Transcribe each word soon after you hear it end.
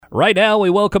Right now, we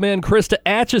welcome in Christa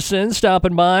Atchison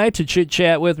stopping by to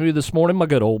chit-chat with me this morning. My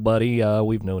good old buddy.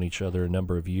 We've known each other a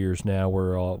number of years now.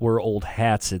 We're old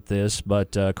hats at this,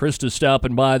 but Christa's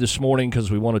stopping by this morning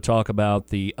because we want to talk about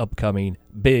the upcoming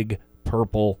Big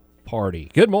Purple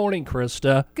Party. Good morning,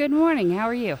 Christa. Good morning. How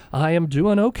are you? I am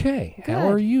doing okay. Good. How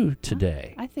are you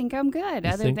today? I think I'm good. You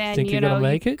Other think than you're gonna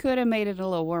make it? Could have made it a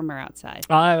little warmer outside.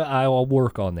 I will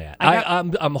work on that.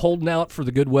 I'm holding out for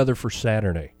the good weather for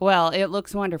Saturday. Well, it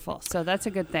looks wonderful, so that's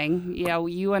a good thing. Yeah,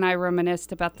 you and I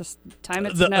reminisced about the time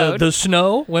it snowed. The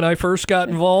snow when I first got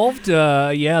involved.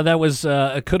 That was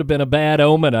it could have been a bad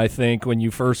omen. I think when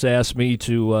you first asked me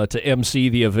to MC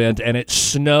the event and it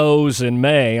snows in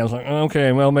May, I was like,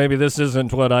 okay, well maybe this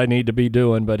isn't what I need to be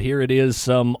doing. But here it is,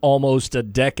 almost a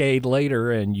decade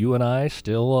later, and you and I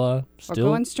still we're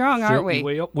going strong, aren't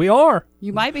we? We are.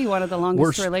 You might be one of the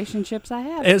longest relationships I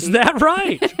have. Is Steve. that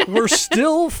right? We're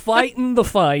still fighting the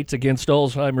fight against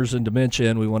Alzheimer's and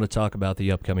dementia, and we want to talk about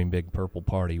the upcoming Big Purple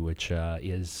Party, which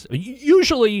is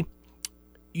usually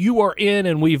you are in,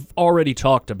 and we've already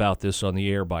talked about this on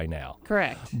the air by now.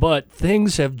 Correct. But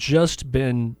things have just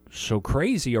been so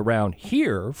crazy around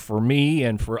here for me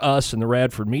and for us in the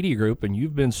Radford Media Group, and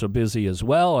you've been so busy as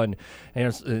well.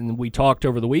 And we talked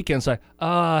over the weekend. It's like,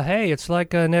 hey, it's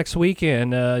like next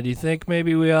weekend. Do you think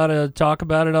maybe we ought to talk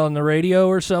about it on the radio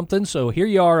or something? So here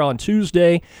you are on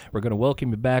Tuesday. We're going to welcome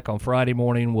you back on Friday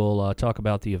morning. We'll talk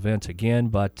about the event again.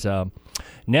 But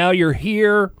now you're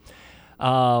here.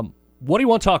 What do you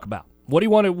want to talk about? Where do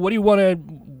you want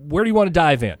to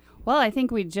dive in? Well, I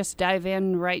think we just dive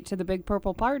in right to the Big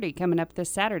Purple Party coming up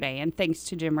this Saturday. And thanks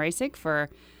to Jim Rasick for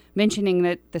mentioning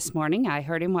that this morning. I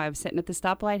heard him while I was sitting at the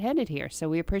stoplight headed here. So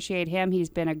we appreciate him. He's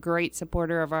been a great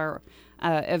supporter of our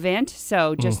event.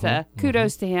 So just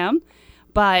kudos to him.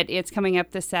 But it's coming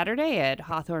up this Saturday at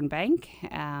Hawthorne Bank.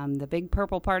 The Big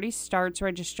Purple Party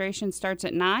registration starts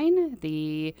at 9.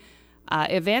 The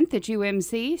event that you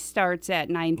MC starts at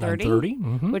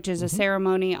 9:30, which is a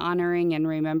ceremony honoring and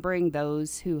remembering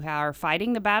those who are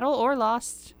fighting the battle or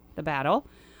lost the battle.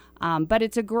 But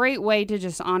it's a great way to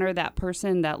just honor that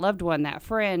person, that loved one, that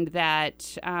friend,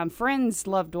 that friend's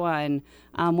loved one,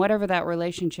 whatever that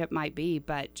relationship might be,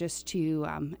 but just to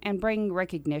and bring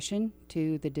recognition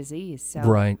to the disease. So.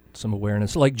 Right, some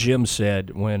awareness. Like Jim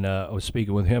said when I was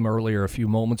speaking with him earlier a few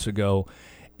moments ago,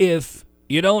 if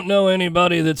you don't know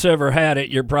anybody that's ever had it,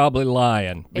 you're probably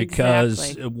lying,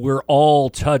 because we're all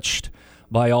touched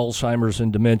by Alzheimer's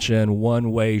and dementia in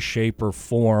one way, shape, or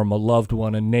form. A loved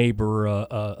one, a neighbor,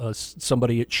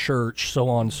 somebody at church, so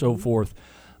on and so forth.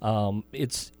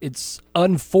 It's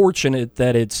unfortunate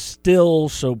that it's still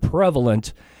so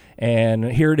prevalent, and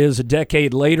here it is a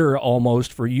decade later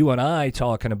almost for you and I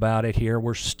talking about it here.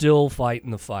 We're still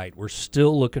fighting the fight. We're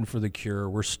still looking for the cure.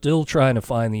 We're still trying to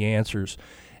find the answers.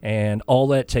 And all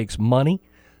that takes money,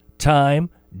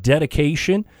 time,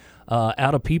 dedication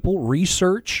out of people,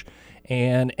 research,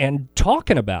 and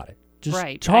talking about it.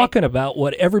 Just talking about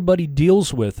what everybody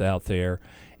deals with out there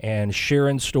and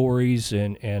sharing stories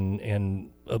and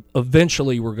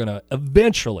eventually we're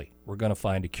gonna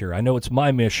find a cure. I know it's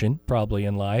my mission probably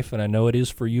in life, and I know it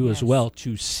is for you as well,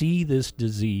 to see this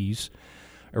disease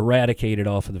eradicated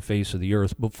off of the face of the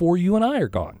earth before you and I are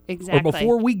gone. Exactly. Or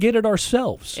before we get it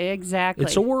ourselves. Exactly.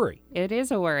 It's a worry. It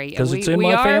is a worry. Because it's in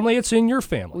my family, it's in your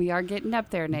family. We are getting up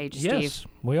there in age, Steve. Yes,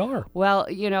 we are. Well,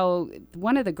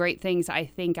 one of the great things I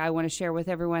think I want to share with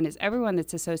everyone is everyone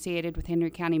that's associated with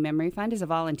Henry County Memory Fund is a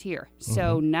volunteer.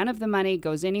 So none of the money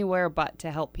goes anywhere but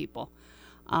to help people.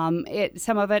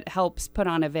 Some of it helps put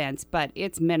on events, but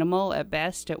it's minimal at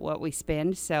best at what we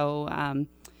spend. So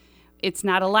it's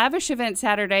not a lavish event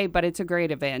Saturday, but it's a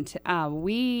great event.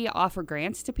 We offer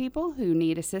grants to people who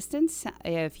need assistance.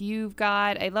 If you've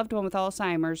got a loved one with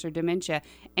Alzheimer's or dementia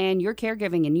and you're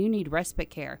caregiving and you need respite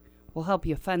care, we'll help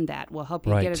you fund that. We'll help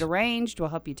you get it arranged. We'll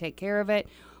help you take care of it.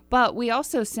 But we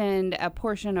also send a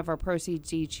portion of our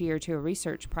proceeds each year to a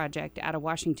research project out of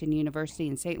Washington University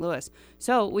in St. Louis.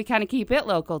 So we kind of keep it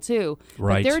local, too.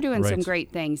 Right. But they're doing some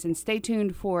great things. And stay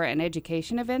tuned for an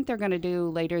education event they're going to do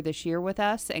later this year with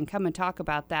us and come and talk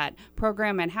about that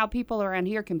program and how people around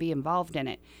here can be involved in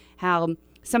it. How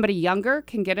somebody younger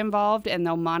can get involved and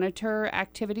they'll monitor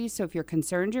activities. So if you're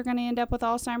concerned you're going to end up with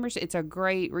Alzheimer's, it's a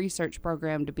great research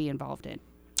program to be involved in.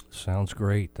 Sounds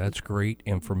great. That's great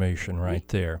information right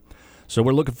there. So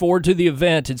we're looking forward to the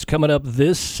event. It's coming up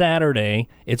this Saturday.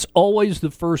 It's always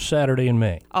the first Saturday in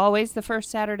May. Always the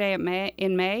first Saturday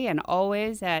in May, and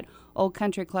always at Old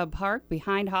Country Club Park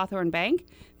behind Hawthorne Bank.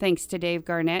 Thanks to Dave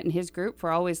Garnett and his group for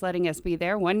always letting us be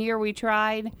there. One year we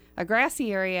tried a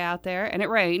grassy area out there, and it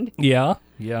rained. Yeah.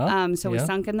 So we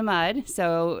sunk in the mud.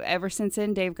 So ever since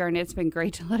then, Dave Garnett's been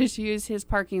great to let us use his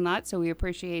parking lot, so we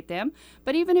appreciate them.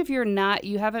 But even if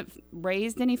you haven't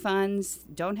raised any funds,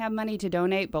 don't have money to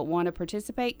donate, but want to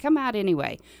participate, come out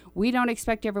anyway. We don't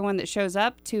expect everyone that shows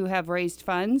up to have raised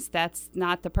funds. That's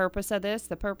not the purpose of this.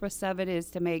 The purpose of it is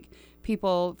to make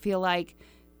people feel like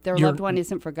their loved one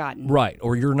isn't forgotten. Right,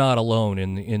 or you're not alone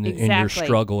in your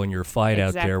struggle and your fight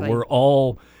out there. We're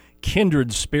all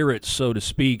kindred spirits, so to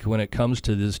speak, when it comes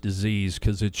to this disease,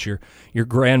 because it's your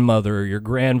grandmother, your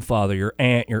grandfather, your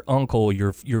aunt, your uncle,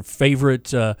 your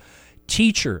favorite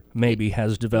teacher maybe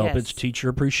has developed. It's Teacher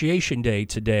Appreciation Day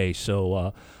today,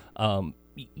 so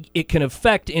it can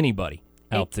affect anybody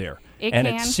out there.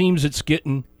 It seems it's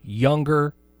getting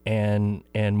younger and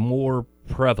more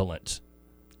prevalent.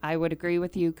 I would agree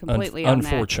with you completely on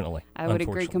Unfortunately. that. I would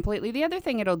agree completely. The other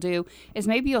thing it'll do is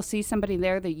maybe you'll see somebody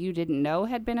there that you didn't know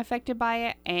had been affected by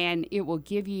it, and it will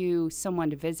give you someone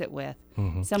to visit with,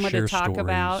 someone Share to talk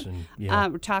about,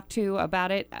 talk to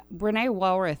about it. Renee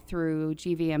Walrath through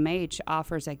GVMH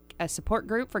offers a support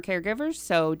group for caregivers,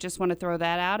 so just want to throw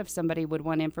that out if somebody would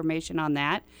want information on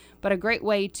that. But a great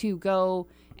way to go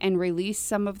and release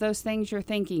some of those things you're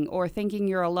thinking, or thinking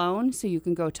you're alone, so you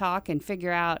can go talk and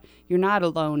figure out you're not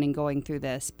alone in going through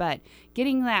this. But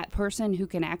getting that person who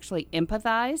can actually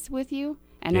empathize with you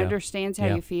and understands how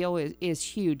you feel is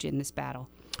huge in this battle.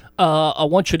 I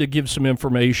want you to give some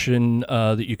information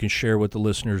that you can share with the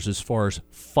listeners as far as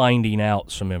finding out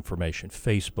some information,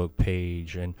 Facebook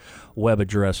page and web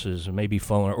addresses, and maybe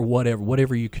phone or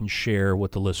whatever you can share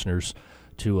with the listeners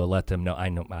to let them know. I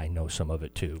know some of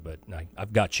it too, but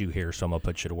I've got you here, so I'm going to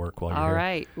put you to work while you're here. All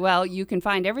right. Well, you can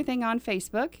find everything on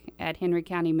Facebook at Henry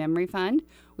County Memory Fund.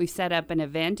 We've set up an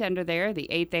event under there, the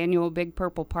 8th Annual Big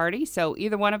Purple Party. So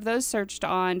either one of those searched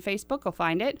on Facebook will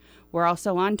find it. We're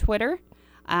also on Twitter.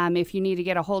 If you need to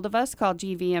get a hold of us, call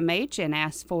GVMH and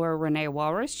ask for Renee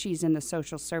Walrus. She's in the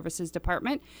Social Services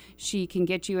Department. She can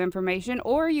get you information,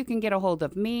 or you can get a hold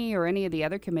of me or any of the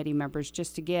other committee members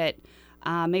just to get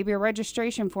maybe a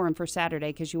registration form for Saturday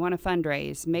because you want to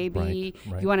fundraise. Maybe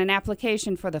you want an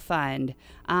application for the fund.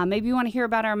 Maybe you want to hear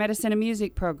about our medicine and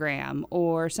music program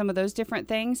or some of those different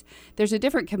things. There's a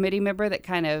different committee member that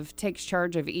kind of takes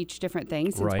charge of each different thing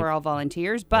since we're all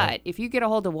volunteers. But if you get a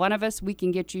hold of one of us, we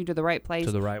can get you to the right place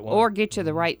to the right one, or get you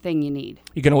the right thing you need.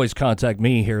 You can always contact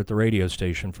me here at the radio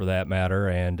station for that matter,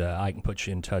 and I can put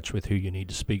you in touch with who you need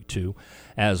to speak to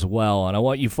as well. And I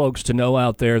want you folks to know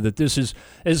out there that this is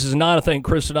not a thing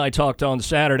Chris and I talked on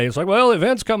Saturday. It's like, well, the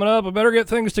event's coming up. I better get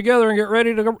things together and get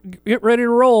ready to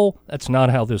roll. That's not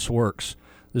how this works.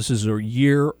 This is a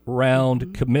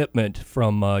year-round commitment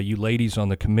from you ladies on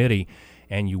the committee,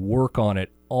 and you work on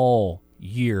it all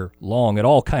year long. It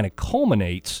all kind of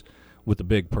culminates with the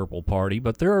Big Purple Party,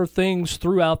 but there are things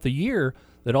throughout the year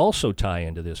that also tie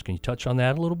into this. Can you touch on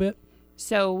that a little bit?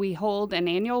 So we hold an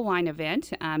annual wine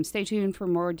event. Stay tuned for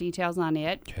more details on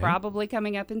it. Okay. Probably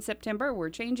coming up in September. We're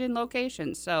changing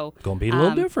locations, so going to be a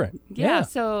little different. Yeah,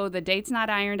 so the date's not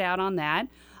ironed out on that.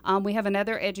 We have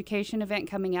another education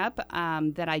event coming up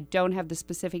that I don't have the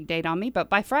specific date on me, but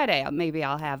by Friday maybe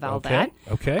I'll have all that.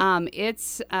 Okay.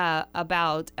 It's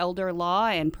about elder law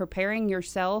and preparing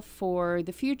yourself for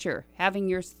the future, having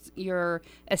your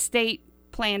estate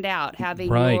planned out, having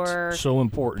your so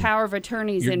important power of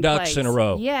attorneys your in ducks place. In a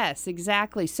row. Yes,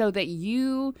 exactly. So that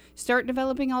you start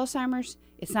developing Alzheimer's,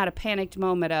 it's not a panicked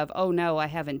moment of, oh no, I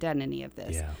haven't done any of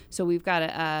this. Yeah. So we've got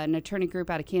an attorney group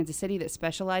out of Kansas City that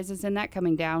specializes in that,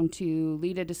 coming down to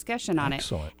lead a discussion on it.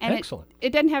 And excellent. It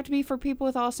doesn't have to be for people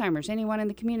with Alzheimer's. Anyone in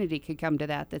the community could come to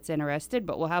that's interested,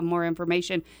 but we'll have more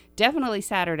information. Definitely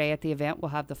Saturday at the event,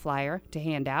 we'll have the flyer to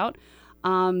hand out.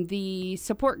 The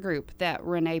support group that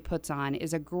Renee puts on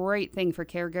is a great thing for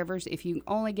caregivers. If you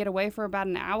only get away for about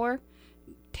an hour,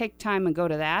 take time and go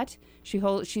to that.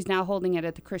 She's now holding it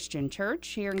at the Christian Church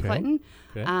here in Clinton.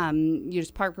 Okay. You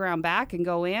just park around back and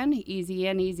go in,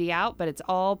 easy out, but it's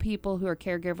all people who are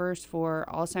caregivers for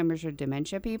Alzheimer's or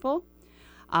dementia people.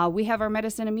 We have our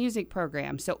medicine and music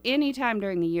program. So anytime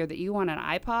during the year that you want an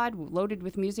iPod loaded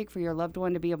with music for your loved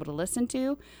one to be able to listen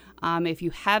to, if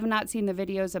you have not seen the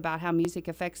videos about how music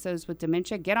affects those with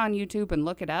dementia, get on YouTube and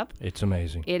look it up. It's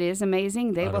amazing. It is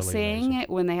amazing. They will sing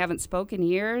amazing. when they haven't spoken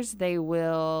years. They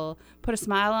will put a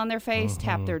smile on their face,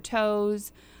 tap their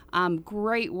toes.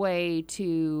 Great way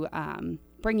to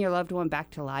bring your loved one back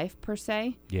to life, per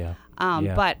se. Yeah.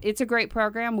 But it's a great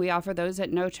program. We offer those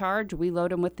at no charge. We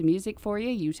load them with the music for you.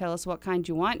 You tell us what kind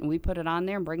you want, and we put it on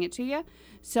there and bring it to you.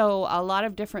 So a lot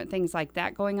of different things like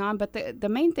that going on. But the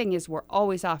main thing is we're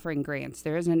always offering grants.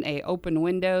 There isn't a open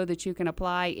window that you can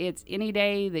apply. It's any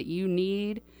day that you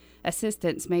need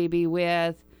assistance, maybe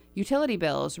with utility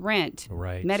bills, rent,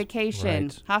 medication,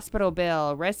 hospital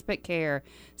bill, respite care.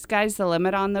 Sky's the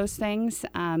limit on those things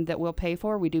that we'll pay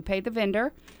for. We do pay the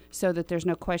vendor so that there's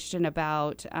no question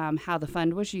about how the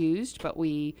fund was used, but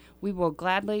we will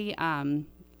gladly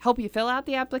help you fill out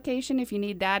the application if you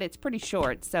need that. It's pretty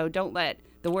short, so don't let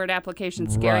the word application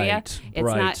scare you.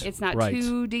 It's not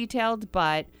too detailed,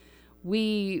 but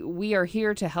we are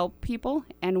here to help people,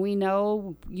 and we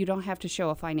know you don't have to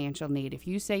show a financial need. If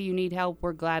you say you need help,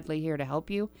 we're gladly here to help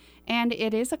you. And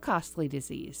it is a costly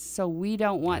disease, so we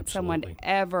don't want someone to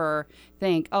ever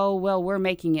think, oh, well, we're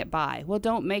making it by. Well,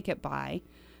 don't make it by.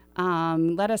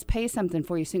 Let us pay something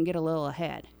for you so you can get a little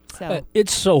ahead. So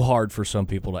it's so hard for some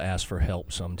people to ask for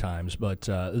help sometimes, but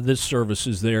this service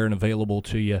is there and available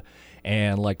to you.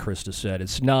 And like Christa said,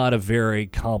 it's not a very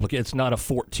complicated, it's not a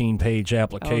 14-page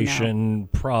application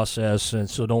process, and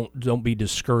so don't be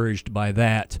discouraged by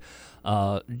that.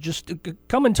 Just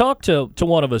come and talk to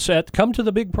one of us. Come to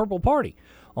the Big Purple Party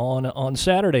on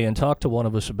Saturday and talk to one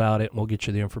of us about it, and we'll get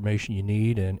you the information you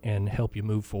need and help you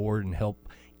move forward and help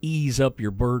ease up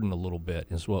your burden a little bit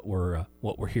is what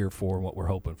we're here for and what we're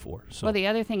hoping for. So. Well, the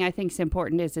other thing I think is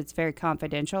important is it's very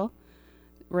confidential.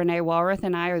 Renee Walrath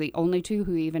and I are the only two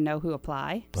who even know who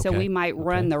apply. Okay. So we might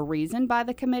run the reason by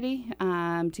the committee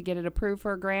to get it approved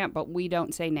for a grant, but we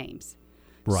don't say names.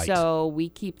 Right. So we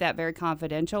keep that very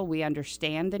confidential. We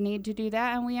understand the need to do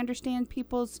that, and we understand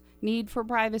people's need for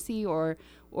privacy or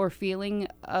feeling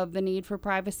of the need for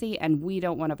privacy, and we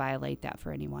don't want to violate that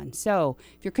for anyone. So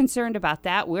if you're concerned about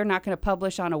that, we're not going to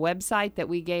publish on a website that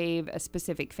we gave a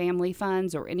specific family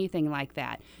funds or anything like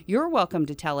that. You're welcome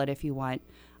to tell it if you want.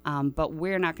 But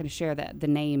we're not going to share the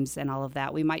names and all of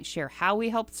that. We might share how we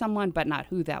helped someone, but not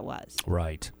who that was.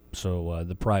 Right. So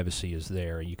the privacy is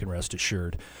there. You can rest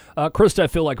assured. Christa, I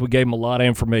feel like we gave him a lot of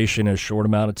information in a short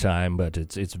amount of time, but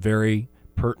it's very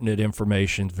pertinent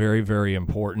information, very, very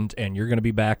important. And you're going to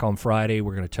be back on Friday.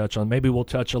 We're going to we'll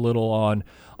touch a little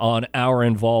on our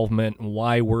involvement and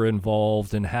why we're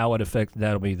involved and how it affects.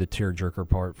 That'll be the tearjerker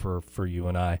part for you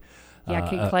and I. Yeah,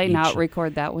 can Clay not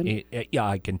record that one? Yeah,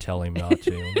 I can tell him not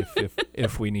to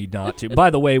if we need not to. By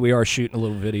the way, we are shooting a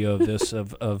little video of this of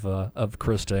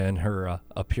Christa and her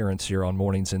appearance here on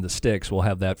Mornings in the Sticks. We'll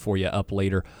have that for you up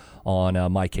later on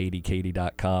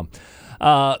mykdkatie.com.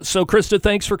 So, Christa,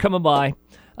 thanks for coming by.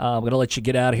 I'm going to let you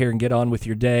get out of here and get on with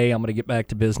your day. I'm going to get back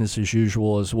to business as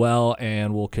usual as well,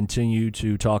 and we'll continue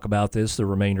to talk about this the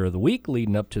remainder of the week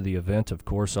leading up to the event, of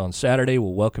course, on Saturday.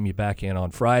 We'll welcome you back in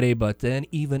on Friday, but then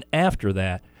even after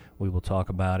that, we will talk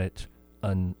about it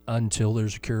until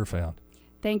there's a cure found.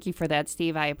 Thank you for that,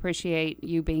 Steve. I appreciate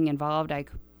you being involved. I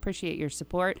appreciate your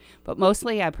support, but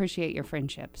mostly I appreciate your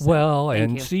friendship.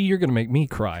 So see, you're going to make me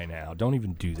cry now. Don't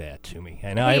even do that to me.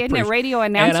 And isn't it Radio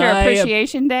Announcer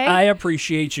Appreciation Day? I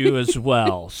appreciate you as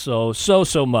well.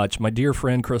 So much. My dear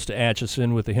friend Christa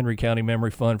Atchison with the Henry County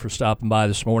Memory Fund for stopping by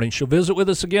this morning. She'll visit with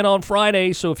us again on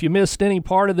Friday, so if you missed any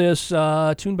part of this,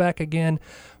 tune back again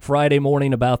Friday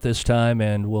morning about this time,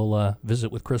 and we'll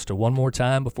visit with Christa one more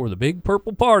time before the Big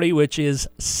Purple Party, which is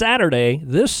this Saturday,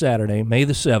 May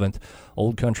the 7th.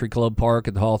 Old Country Club Park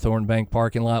at the Hawthorne Bank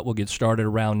parking lot. We'll get started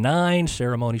around 9.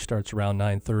 Ceremony starts around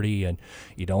 9:30, and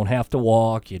you don't have to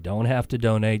walk. You don't have to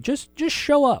donate. Just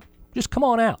show up. Just come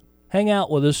on out. Hang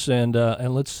out with us, and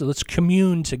let's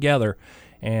commune together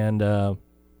and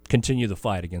continue the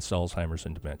fight against Alzheimer's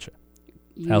and dementia.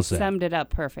 You summed it up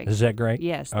perfect. Is that great?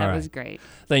 Yes, that was great.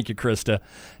 Thank you, Christa.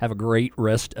 Have a great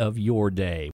rest of your day.